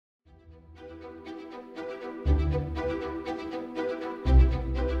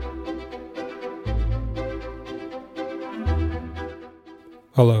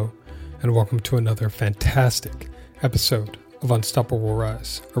Hello, and welcome to another fantastic episode of Unstoppable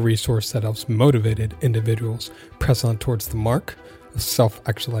Rise, a resource that helps motivated individuals press on towards the mark of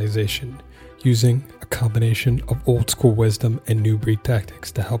self-actualization using a combination of old school wisdom and new breed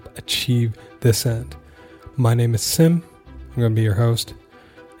tactics to help achieve this end. My name is Sim. I'm going to be your host,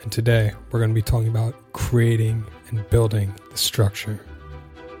 and today we're going to be talking about creating and building the structure.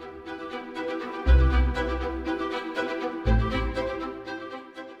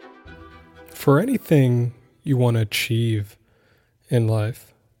 For anything you want to achieve in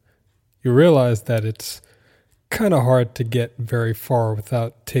life, you realize that it's kind of hard to get very far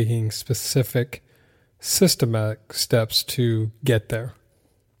without taking specific systematic steps to get there.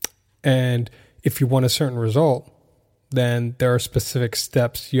 And if you want a certain result, then there are specific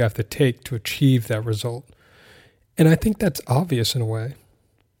steps you have to take to achieve that result. And I think that's obvious in a way.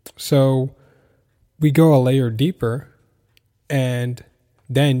 So we go a layer deeper, and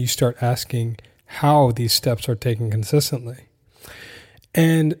then you start asking how these steps are taken consistently.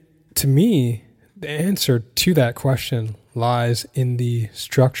 And to me, the answer to that question lies in the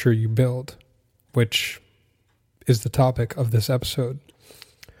structure you build, which is the topic of this episode.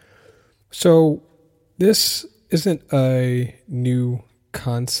 So this isn't a new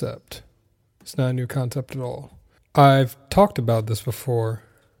concept. It's not a new concept at all. I've talked about this before,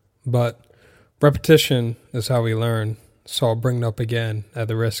 but repetition is how we learn. So I'll bring it up again at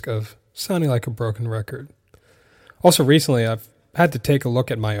the risk of sounding like a broken record. Also, recently I've had to take a look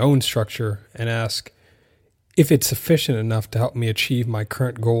at my own structure and ask if it's sufficient enough to help me achieve my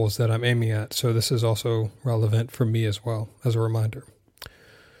current goals that I'm aiming at. So this is also relevant for me as well, as a reminder.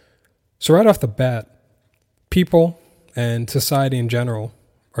 So right off the bat, people and society in general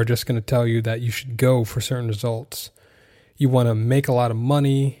are just going to tell you that you should go for certain results. You want to make a lot of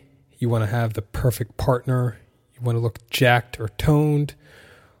money. You want to have the perfect partner. You want to look jacked or toned.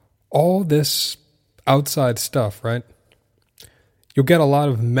 All this outside stuff, right? You'll get a lot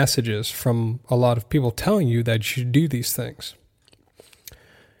of messages from a lot of people telling you that you should do these things.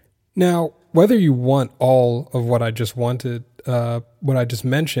 Now, whether you want all of what I just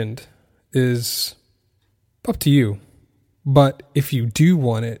mentioned is up to you. But if you do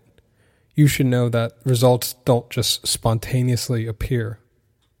want it, you should know that results don't just spontaneously appear.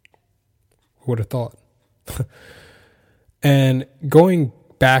 Who would have thought? And going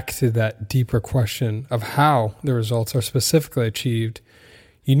back to that deeper question of how the results are specifically achieved,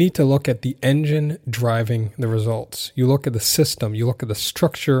 you need to look at the engine driving the results. You look at the system, you look at the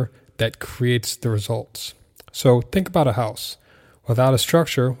structure that creates the results. So think about a house. Without a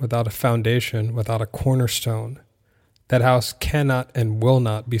structure, without a foundation, without a cornerstone, that house cannot and will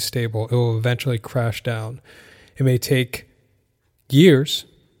not be stable. It will eventually crash down. It may take years,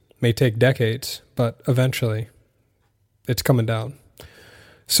 may take decades, but eventually it's coming down.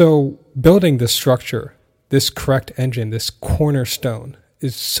 So building this structure, this correct engine, this cornerstone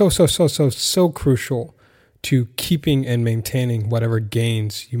is so crucial to keeping and maintaining whatever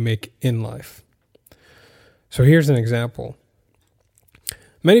gains you make in life. So here's an example.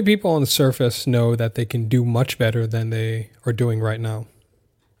 Many people on the surface know that they can do much better than they are doing right now.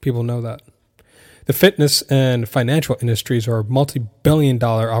 People know that. The fitness and financial industries are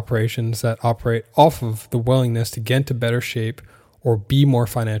multi-billion-dollar operations that operate off of the willingness to get into better shape or be more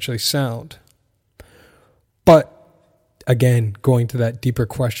financially sound. But again, going to that deeper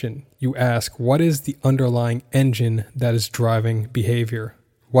question, you ask, what is the underlying engine that is driving behavior?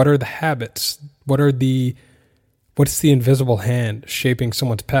 What are the habits? What's the invisible hand shaping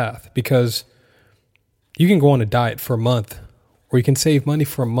someone's path? Because you can go on a diet for a month, or you can save money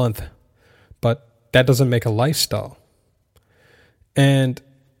for a month, but that doesn't make a lifestyle. And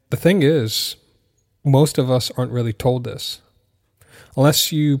the thing is, most of us aren't really told this.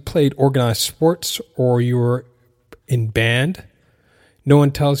 Unless you played organized sports or you were in band, no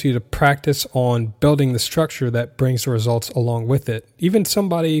one tells you to practice on building the structure that brings the results along with it. Even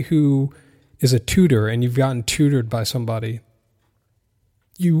somebody who is a tutor and you've gotten tutored by somebody,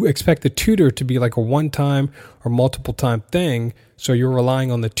 you expect the tutor to be like a one-time or multiple-time thing, so you're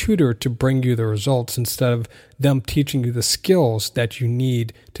relying on the tutor to bring you the results instead of them teaching you the skills that you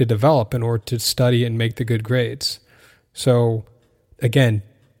need to develop in order to study and make the good grades. So again,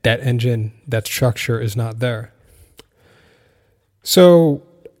 that engine, that structure is not there. So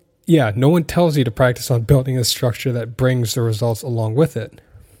yeah, no one tells you to practice on building a structure that brings the results along with it.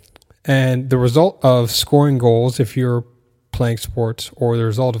 And the result of scoring goals, if you're playing sports, or the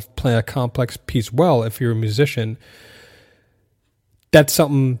result of playing a complex piece well, if you're a musician, that's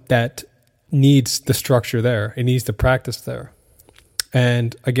something that needs the structure there. It needs the practice there.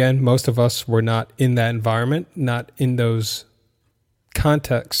 And again, most of us were not in that environment, not in those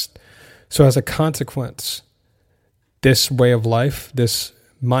context. So as a consequence, this way of life, this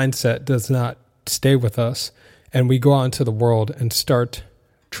mindset does not stay with us, and we go out into the world and start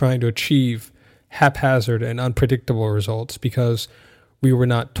trying to achieve haphazard and unpredictable results because we were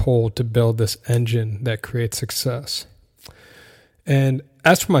not told to build this engine that creates success. And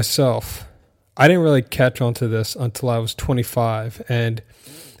as for myself, I didn't really catch on to this until I was 25. And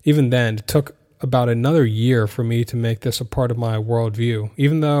even then, it took about another year for me to make this a part of my worldview.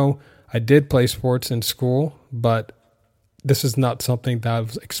 Even though I did play sports in school, but this is not something that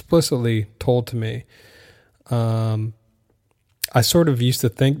was explicitly told to me. I sort of used to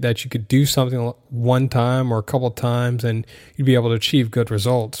think that you could do something one time or a couple times and you'd be able to achieve good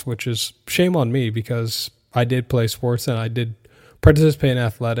results, which is shame on me because I did play sports and I did participate in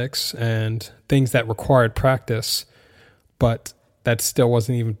athletics and things that required practice, but that still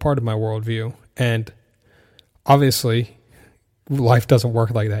wasn't even part of my worldview. And obviously, life doesn't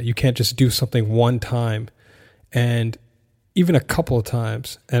work like that. You can't just do something one time and even a couple of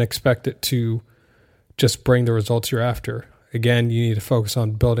times and expect it to just bring the results you're after. Again, you need to focus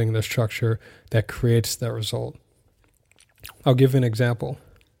on building the structure that creates that result. I'll give you an example.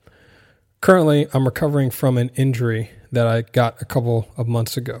 Currently, I'm recovering from an injury that I got a couple of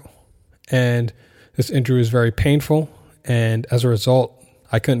months ago. And this injury was very painful. And as a result,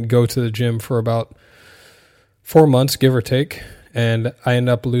 I couldn't go to the gym for about 4 months, give or take. And I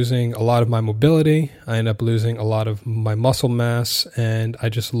ended up losing a lot of my mobility. I ended up losing a lot of my muscle mass. And I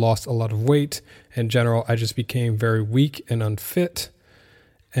just lost a lot of weight. In general, I just became very weak and unfit.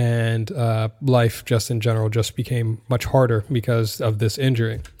 And life just in general just became much harder because of this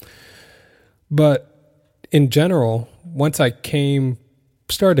injury. But in general, once I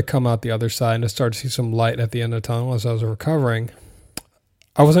started to come out the other side and I started to see some light at the end of the tunnel as I was recovering,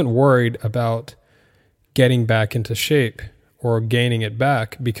 I wasn't worried about getting back into shape or gaining it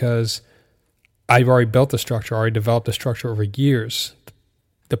back because I've already built the structure, already developed the structure over years.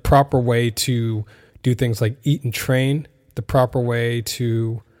 The proper way to do things like eat and train, the proper way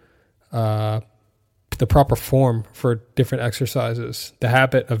to, the proper form for different exercises, the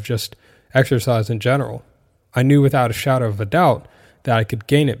habit of just exercise in general. I knew without a shadow of a doubt that I could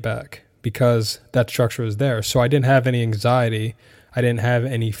gain it back because that structure was there. So I didn't have any anxiety. I didn't have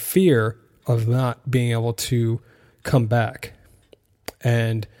any fear of not being able to come back.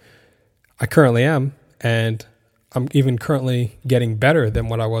 And I currently am, and I'm even currently getting better than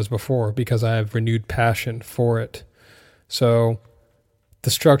what I was before because I have renewed passion for it. So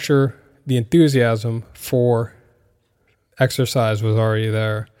the structure, the enthusiasm for exercise was already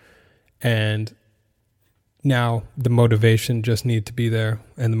there. And now the motivation just needs to be there,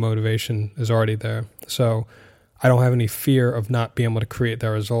 and the motivation is already there. So I don't have any fear of not being able to create that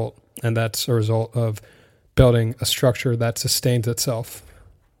result. And that's a result of building a structure that sustains itself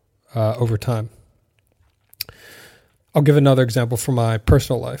over time. I'll give another example from my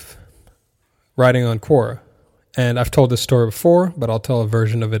personal life. Writing on Quora. And I've told this story before, but I'll tell a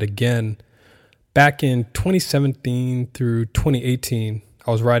version of it again. Back in 2017 through 2018,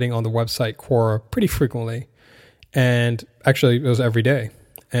 I was writing on the website Quora pretty frequently. And actually, it was every day.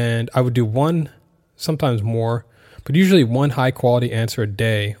 And I would do one, sometimes more, but usually one high quality answer a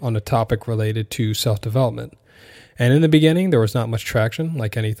day on a topic related to self-development. And in the beginning, there was not much traction,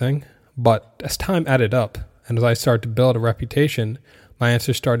 like anything. But as time added up, and as I started to build a reputation, my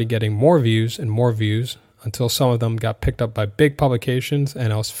answers started getting more views and more views until some of them got picked up by big publications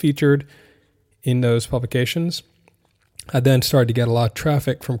and I was featured in those publications. I then started to get a lot of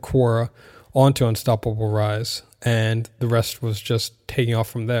traffic from Quora onto Unstoppable Rise, and the rest was just taking off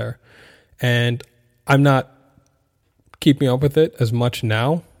from there. And I'm not keeping up with it as much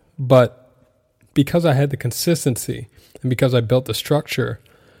now, but because I had the consistency and because I built the structure,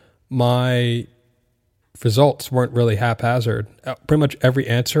 my results weren't really haphazard. Pretty much every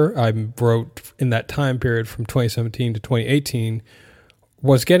answer I wrote in that time period from 2017 to 2018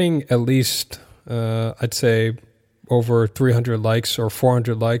 was getting at least, I'd say, over 300 likes or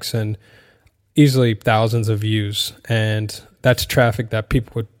 400 likes and easily thousands of views. And that's traffic that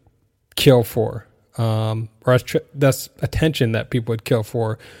people would kill for, or that's attention that people would kill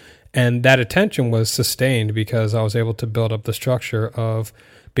for. And that attention was sustained because I was able to build up the structure of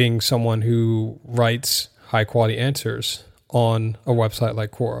being someone who writes high quality answers on a website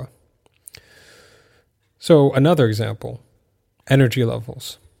like Quora. So another example, energy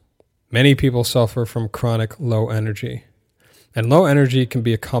levels. Many people suffer from chronic low energy. And low energy can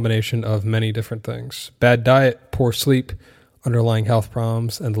be a combination of many different things. Bad diet, poor sleep, underlying health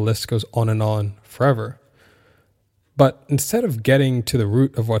problems, and the list goes on forever. But instead of getting to the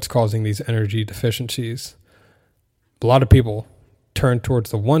root of what's causing these energy deficiencies, a lot of people turn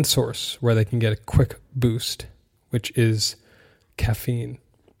towards the one source where they can get a quick boost, which is caffeine.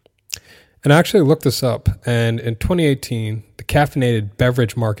 And I actually looked this up, and in 2018, the caffeinated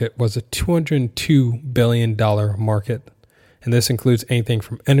beverage market was a $202 billion market. And this includes anything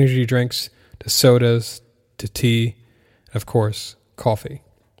from energy drinks to sodas to tea, and of course, coffee.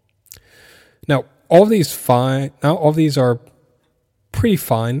 Now, all of these are pretty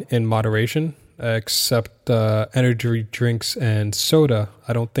fine in moderation, except energy drinks and soda.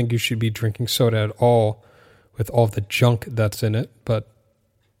 I don't think you should be drinking soda at all with all the junk that's in it, but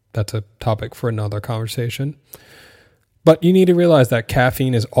that's a topic for another conversation. But you need to realize that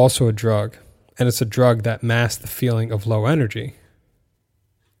caffeine is also a drug, and it's a drug that masks the feeling of low energy.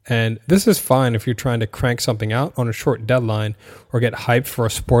 And this is fine if you're trying to crank something out on a short deadline or get hyped for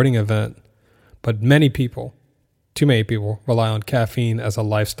a sporting event. But too many people, rely on caffeine as a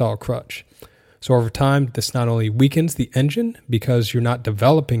lifestyle crutch. So over time, this not only weakens the engine because you're not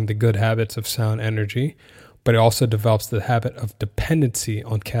developing the good habits of sound energy, but it also develops the habit of dependency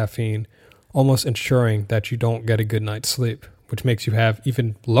on caffeine, almost ensuring that you don't get a good night's sleep, which makes you have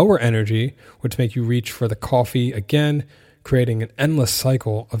even lower energy, which make you reach for the coffee again, creating an endless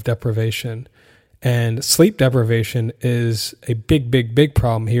cycle of deprivation. And sleep deprivation is a big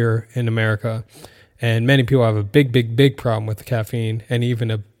problem here in America. And many people have a big problem with caffeine and even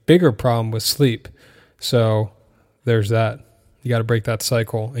a bigger problem with sleep. So there's that. You got to break that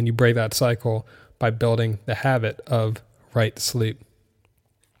cycle, and you break that cycle by building the habit of right sleep.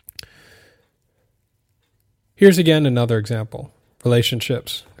 Here's again another example.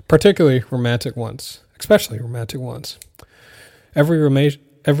 Relationships, particularly romantic ones, especially romantic ones. Every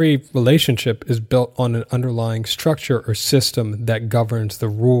relationship is built on an underlying structure or system that governs the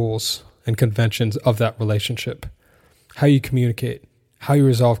rules and conventions of that relationship. How you communicate, how you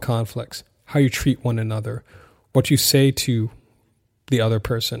resolve conflicts, how you treat one another, what you say to the other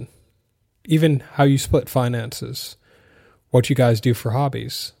person, even how you split finances, what you guys do for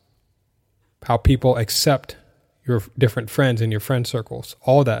hobbies, how people accept your different friends in your friend circles,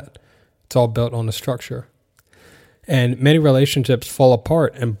 all that. It's all built on a structure. And many relationships fall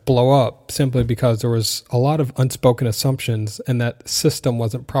apart and blow up simply because there was a lot of unspoken assumptions and that system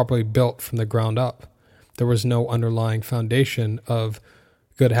wasn't properly built from the ground up. There was no underlying foundation of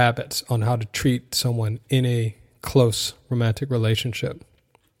good habits on how to treat someone in a close romantic relationship.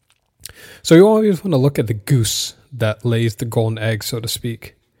 So you always want to look at the goose that lays the golden egg, so to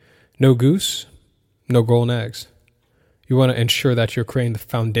speak. No goose, no golden eggs. You want to ensure that you're creating the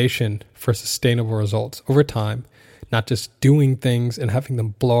foundation for sustainable results over time, not just doing things and having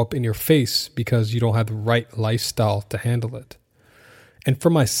them blow up in your face because you don't have the right lifestyle to handle it. And for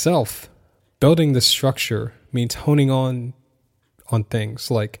myself, building this structure means honing on things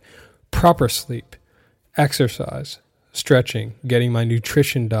like proper sleep, exercise, stretching, getting my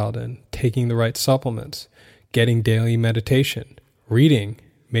nutrition dialed in, taking the right supplements, getting daily meditation, reading,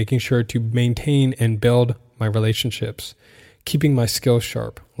 making sure to maintain and build my relationships, keeping my skills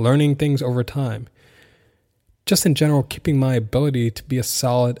sharp, learning things over time. Just in general, keeping my ability to be a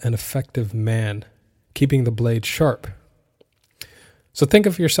solid and effective man, keeping the blade sharp. So think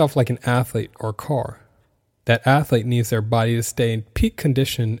of yourself like an athlete or a car. That athlete needs their body to stay in peak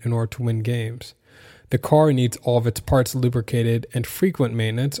condition in order to win games. The car needs all of its parts lubricated and frequent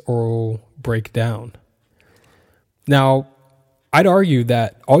maintenance or will break down. Now, I'd argue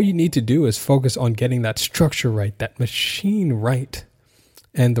that all you need to do is focus on getting that structure right, that machine right,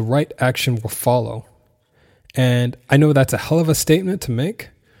 and the right action will follow. And I know that's a hell of a statement to make,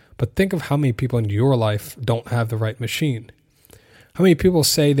 but think of how many people in your life don't have the right machine. How many people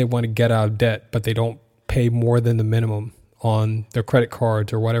say they want to get out of debt, but they don't pay more than the minimum on their credit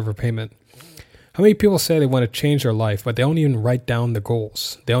cards or whatever payment? How many people say they want to change their life, but they don't even write down the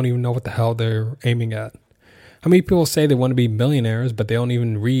goals? They don't even know what the hell they're aiming at. How many people say they want to be millionaires, but they don't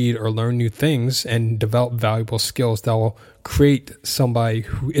even read or learn new things and develop valuable skills that will create somebody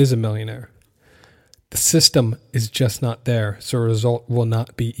who is a millionaire? The system is just not there, so a result will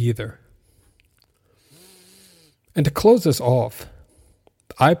not be either. And to close this off,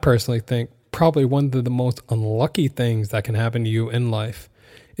 I personally think probably one of the most unlucky things that can happen to you in life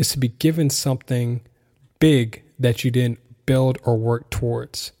is to be given something big that you didn't build or work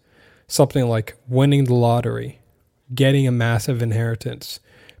towards. Something like winning the lottery, getting a massive inheritance,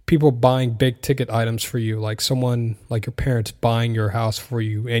 people buying big ticket items for you, like someone like your parents buying your house for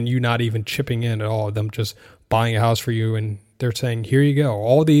you and you not even chipping in at all, them just buying a house for you and they're saying, here you go.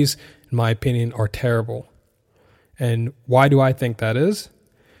 All these, in my opinion, are terrible. And why do I think that is?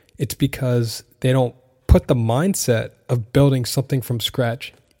 It's because they don't put the mindset of building something from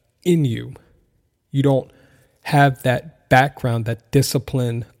scratch in you. You don't have that background, that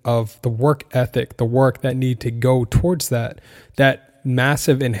discipline of the work ethic, the work that need to go towards that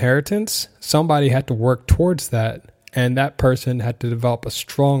massive inheritance, somebody had to work towards that, and that person had to develop a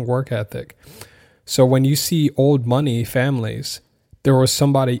strong work ethic. So when you see old money families, there was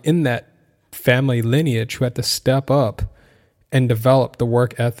somebody in that family lineage who had to step up and develop the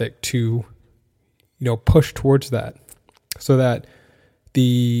work ethic to, push towards that, so that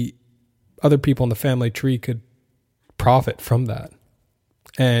the other people in the family tree could profit from that.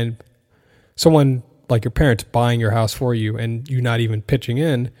 And someone like your parents buying your house for you and you not even pitching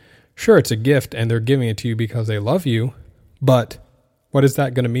in, sure, it's a gift and they're giving it to you because they love you, but what is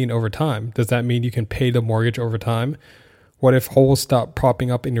that going to mean over time? Does that mean you can pay the mortgage over time? What if holes stop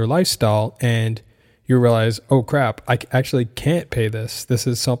popping up in your lifestyle and you realize, oh crap, I actually can't pay this. This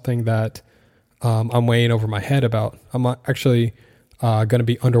is something that I'm weighing over my head about. I'm actually going to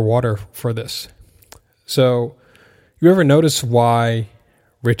be underwater for this. So you ever notice why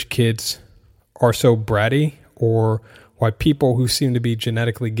rich kids are so bratty, or why people who seem to be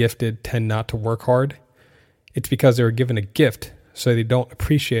genetically gifted tend not to work hard? It's because they were given a gift, so they don't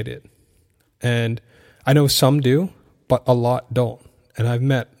appreciate it. And I know some do, but a lot don't. And I've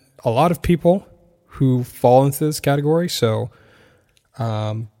met a lot of people who fall into this category. So,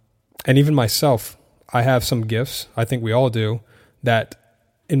 and even myself, I have some gifts, I think we all do, that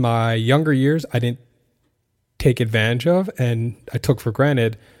in my younger years, I didn't take advantage of and I took for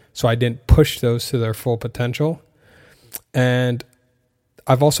granted. So I didn't push those to their full potential. And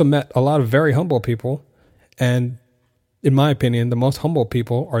I've also met a lot of very humble people. And in my opinion, the most humble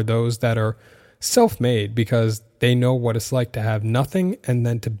people are those that are self-made, because they know what it's like to have nothing and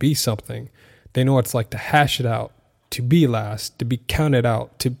then to be something. They know what it's like to hash it out, to be last, to be counted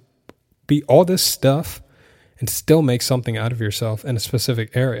out, to be all this stuff and still make something out of yourself in a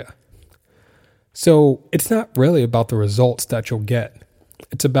specific area. So it's not really about the results that you'll get.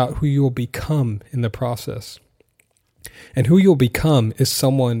 It's about who you will become in the process. And who you'll become is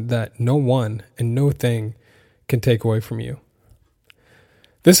someone that no one and no thing can take away from you.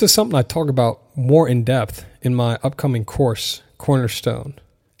 This is something I talk about more in depth in my upcoming course, Cornerstone.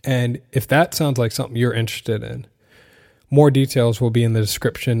 And if that sounds like something you're interested in, more details will be in the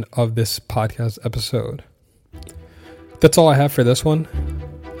description of this podcast episode. That's all I have for this one.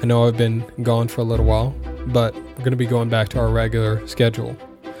 I know I've been gone for a little while, but we're going to be going back to our regular schedule.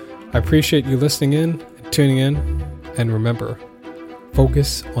 I appreciate you listening in and tuning in. And remember,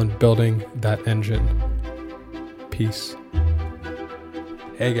 focus on building that engine. Peace.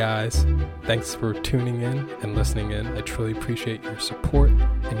 Hey guys, thanks for tuning in and listening in. I truly appreciate your support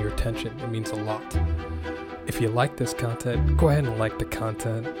and your attention. It means a lot. If you like this content, go ahead and like the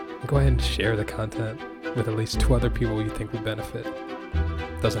content. Go ahead and share the content with at least 2 other people you think would benefit.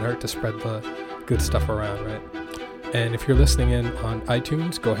 Doesn't hurt to spread the good stuff around, right? And if you're listening in on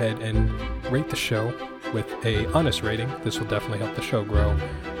iTunes, go ahead and rate the show with a honest rating. This will definitely help the show grow,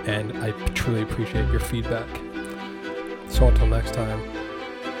 and I truly appreciate your feedback. So until next time,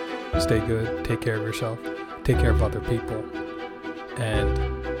 stay good, take care of yourself, take care of other people,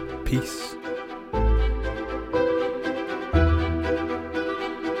 and peace.